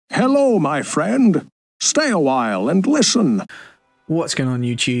Hello, my friend. Stay a while and listen. What's going on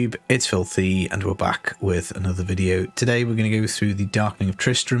YouTube? It's Filthy and we're back with another video. Today we're going to go through the Darkening of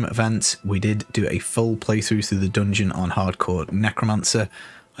Tristram event. We did do a full playthrough through the dungeon on Hardcore Necromancer.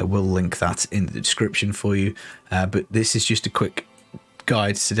 I will link that in the description for you. But this is just a quick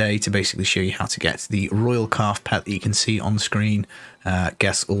guide today to basically show you how to get the Royal Calf pet that you can see on screen.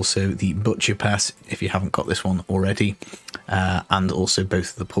 Guess also the Butcher pet if you haven't got this one already. And also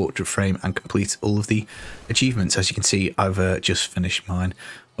both the portrait frame and complete all of the achievements. As you can see, I've just finished mine.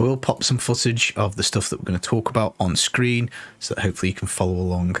 I will pop some footage of the stuff that we're going to talk about on screen so that hopefully you can follow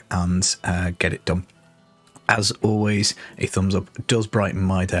along and get it done. As always, a thumbs up does brighten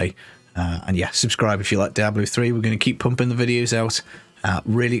my day. And yeah, subscribe if you like Diablo 3. We're going to keep pumping the videos out.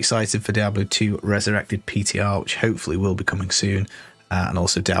 Really excited for Diablo 2 Resurrected PTR, which hopefully will be coming soon. And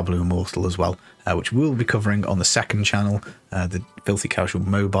also Diablo Immortal as well, which we'll be covering on the second channel, the Filthy Casual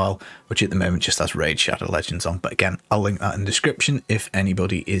Mobile, which at the moment just has Raid Shadow Legends on. But again, I'll link that in the description if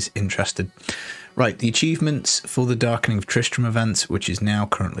anybody is interested. Right, the achievements for the Darkening of Tristram event, which is now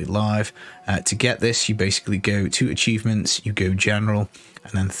currently live. To get this, you basically go to Achievements, you go General,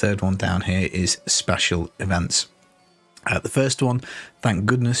 and then the third one down here is Special Events. The first one, thank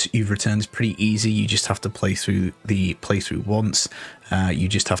goodness you've returned, is pretty easy. You just have to play through the playthrough once. You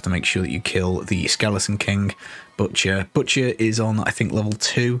just have to make sure that you kill the Skeleton King. Butcher is on, I think, level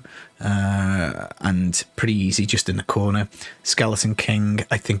 2, and pretty easy, just in the corner. Skeleton King,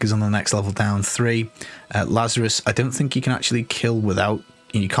 I think, is on the next level down, 3. Lazarus, I don't think you can actually kill without,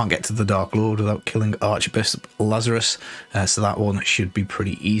 you can't get to the Dark Lord without killing Archbishop Lazarus, so that one should be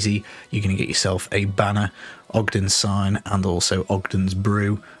pretty easy. You're going to get yourself a banner, Ogden's sign, and also Ogden's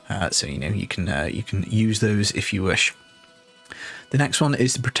brew, so you know you can use those if you wish. The next one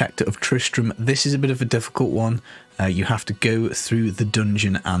is the Protector of Tristram. This is a bit of a difficult one. You have to go through the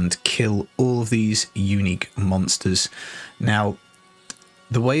dungeon and kill all of these unique monsters. Now,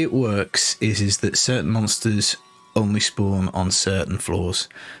 the way it works is that certain monsters only spawn on certain floors.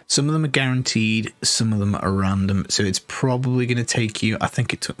 Some of them are guaranteed, some of them are random, so it's probably going to take you, I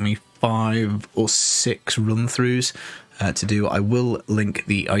think it took me 5 or 6 run-throughs to do. I will link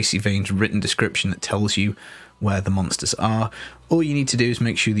the Icy Veins written description that tells you where the monsters are. All you need to do is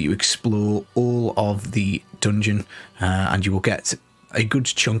make sure that you explore all of the dungeon, and you will get a good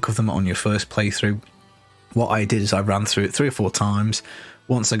chunk of them on your first playthrough. What I did is I ran through it 3 or 4 times.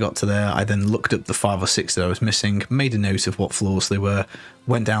 Once I got to there, I then looked up the 5 or 6 that I was missing, made a note of what floors they were,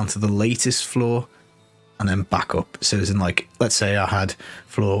 went down to the latest floor, and then back up. So as in, like, let's say I had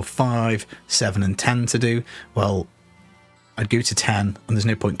floor 5, 7 and 10 to do. Well, I'd go to 10, and there's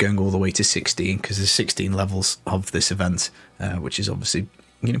no point going all the way to 16, because there's 16 levels of this event, which is obviously,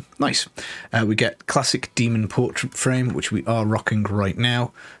 you know, nice. We get classic demon portrait frame, which we are rocking right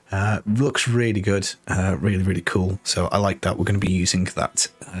now. Looks really good, really cool. So I like that. We're going to be using that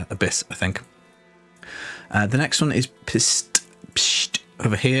a bit, I think. The next one is Psst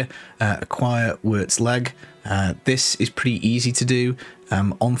over here. Acquire Wirt's leg. This is pretty easy to do.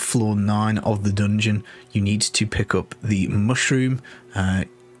 On floor 9 of the dungeon, you need to pick up the mushroom.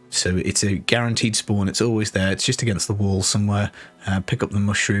 So it's a guaranteed spawn, it's always there, it's just against the wall somewhere. Pick up the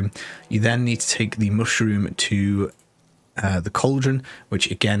mushroom. You then need to take the mushroom to the cauldron,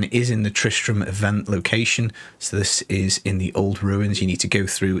 which again is in the Tristram event location. So this is in the old ruins. You need to go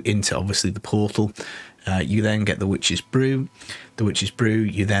through into obviously the portal. You then get the witch's brew. The witch's brew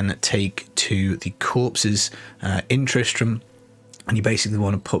you then take to the corpses in Tristram. And you basically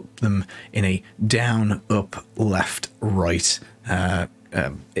want to put them in a down, up, left, right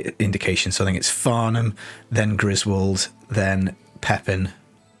indication. So I think it's Farnham, then Griswold, then Pepin.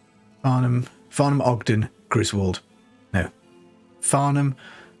 Farnham, Ogden, Griswold. No. Farnham,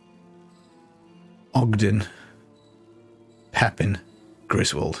 Ogden, Pepin,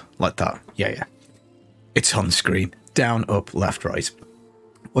 Griswold. Like that. Yeah. It's on screen. Down, up, left, right.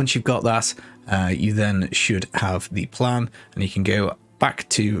 Once you've got that, you then should have the plan, and you can go back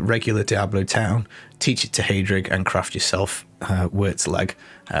to regular Diablo town, teach it to Hadrig, and craft yourself Wirt's leg,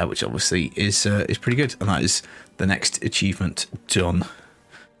 which obviously is pretty good, and that is the next achievement done.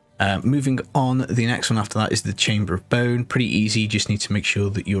 Moving on, the next one after that is the Chamber of Bone. Pretty easy, you just need to make sure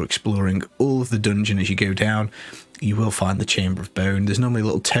that you're exploring all of the dungeon as you go down. You will find the Chamber of Bone. There's normally a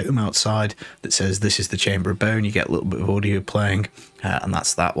little totem outside that says this is the Chamber of Bone. You get a little bit of audio playing, and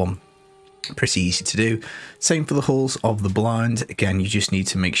that's that one. Pretty easy to do. Same for the Halls of the Blind. Again, you just need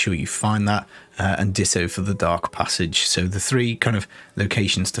to make sure you find that, and ditto for the Dark Passage. So the 3 kind of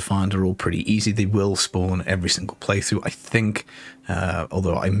locations to find are all pretty easy. They will spawn every single playthrough, I think,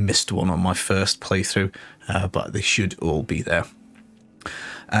 although I missed one on my first playthrough, but they should all be there.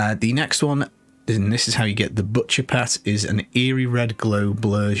 The next one, and this is how you get the butcher pet, is an eerie red glow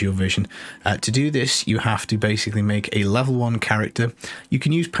blurs your vision. To do this, you have to basically make a level 1 character. You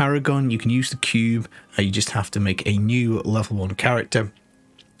can use Paragon, you can use the cube, you just have to make a new level 1 character,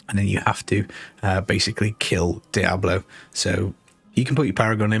 and then you have to basically kill Diablo. So you can put your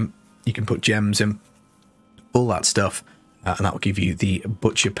Paragon in, you can put gems in, all that stuff, and that will give you the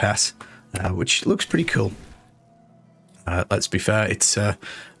butcher pet, which looks pretty cool. Let's be fair, it's a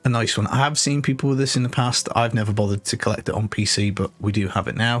nice one. I have seen people with this in the past. I've never bothered to collect it on PC, but we do have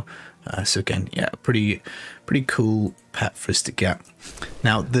it now. So again, yeah, pretty cool pet for us to get.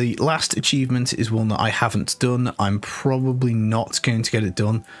 Now, the last achievement is one that I haven't done. I'm probably not going to get it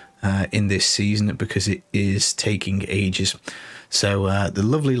done in this season because it is taking ages. So the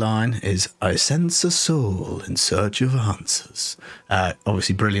lovely line is, "I sense a soul in search of answers."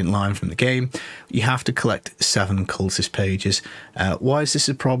 Obviously, brilliant line from the game. You have to collect 7 cultist pages. Why is this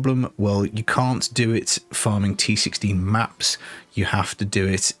a problem? Well, you can't do it farming T16 maps. You have to do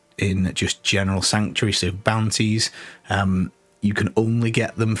it in just general sanctuary, so bounties. You can only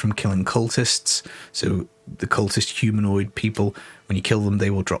get them from killing cultists. So the cultist humanoid people, when you kill them,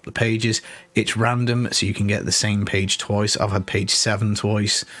 they will drop the pages. It's random, so you can get the same page twice. I've had page 7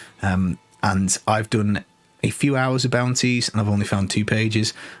 twice, and I've done a few hours of bounties, and I've only found 2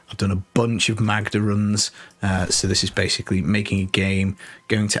 pages. I've done a bunch of Magda runs, so this is basically making a game,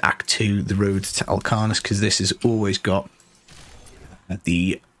 going to Act 2, the road to Alcarnus, because this has always got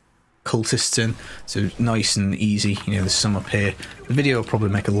the cultists in, so nice and easy. You know, there's some up here. The video will probably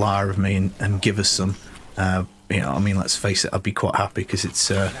make a liar of me and give us some. You know, I mean, let's face it, I'd be quite happy because it's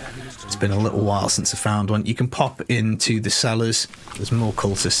been a little while since I found one. You can pop into the cellars. There's more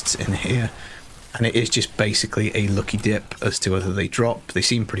cultists in here, and it is just basically a lucky dip as to whether they drop. They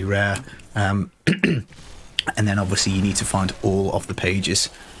seem pretty rare, and then obviously you need to find all of the pages,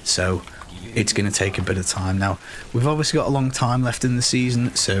 so it's going to take a bit of time. Now, we've obviously got a long time left in the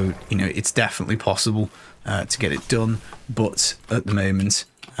season, so you know it's definitely possible to get it done, but at the moment,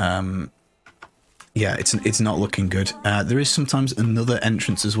 yeah, it's not looking good. There is sometimes another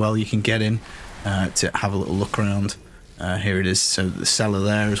entrance as well you can get in to have a little look around. Here it is, so the cellar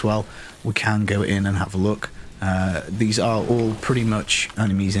there as well. We can go in and have a look. These are all pretty much,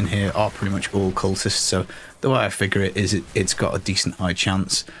 enemies in here are pretty much all cultists, so the way I figure it is it's got a decent high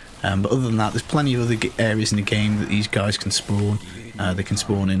chance. But other than that, there's plenty of other areas in the game that these guys can spawn. They can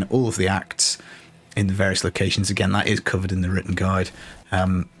spawn in all of the acts in the various locations. Again, that is covered in the written guide.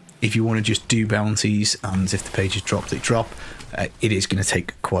 If you want to just do bounties, and if the pages drop, they drop, it is going to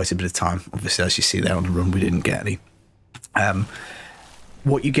take quite a bit of time. Obviously, as you see there on the run, we didn't get any.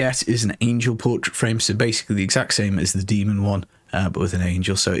 What you get is an angel portrait frame, so basically the exact same as the demon one, but with an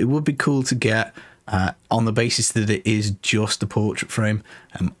angel. So it would be cool to get on the basis that it is just a portrait frame.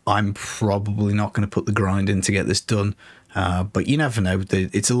 I'm probably not going to put the grind in to get this done, but you never know.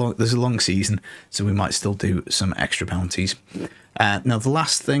 There's a long season, so we might still do some extra bounties. Now the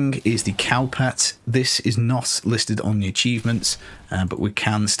last thing is the cow pet. This is not listed on the achievements, but we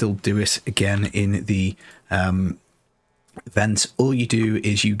can still do it again in the event. All you do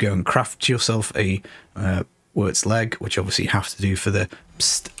is you go and craft yourself a Wirt's leg, which obviously you have to do for the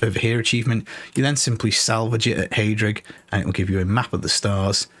over here achievement. You then simply salvage it at Hadrig, and it will give you a map of the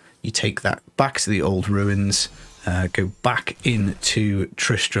stars. You take that back to the old ruins, go back into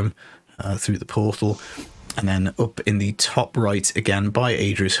Tristram through the portal, and then up in the top right again by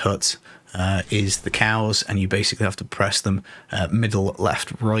Adria's hut is the cows, and you basically have to press them middle,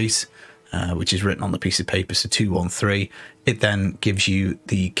 left, right, which is written on the piece of paper, so 2, 1, 3. It then gives you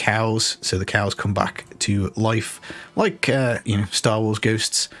the cows, so the cows come back to life, like you know, Star Wars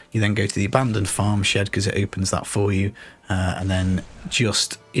ghosts. You then go to the abandoned farm shed because it opens that for you, and then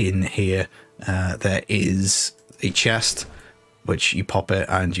just in here there is a chest, which you pop it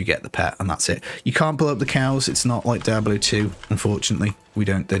and you get the pet, and that's it. You can't blow up the cows. It's not like Diablo 2, unfortunately. They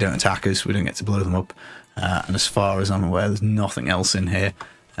don't attack us. We don't get to blow them up, and as far as I'm aware, there's nothing else in here.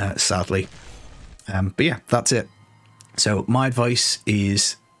 Sadly, but yeah, that's it. So my advice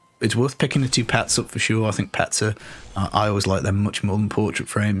is it's worth picking the 2 pets up for sure. I think pets are I always like them much more than portrait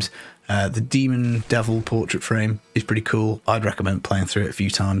frames. The demon devil portrait frame is pretty cool. I'd recommend playing through it a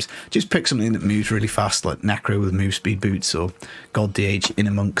few times. Just pick something that moves really fast, like Necro with move speed boots, or God DH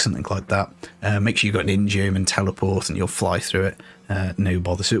Inner Monk, something like that. Make sure you've got an Ingame and teleport, and you'll fly through it. No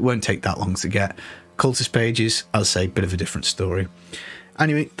bother. So it won't take that long to get. Cultist pages, as I say, bit of a different story.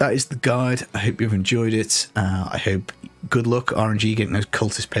 Anyway, that is the guide. I hope you've enjoyed it. I hope good luck RNG getting those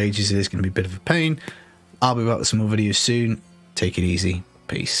cultist pages. It is going to be a bit of a pain. I'll be back with some more videos soon. Take it easy.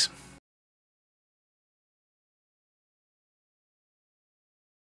 Peace.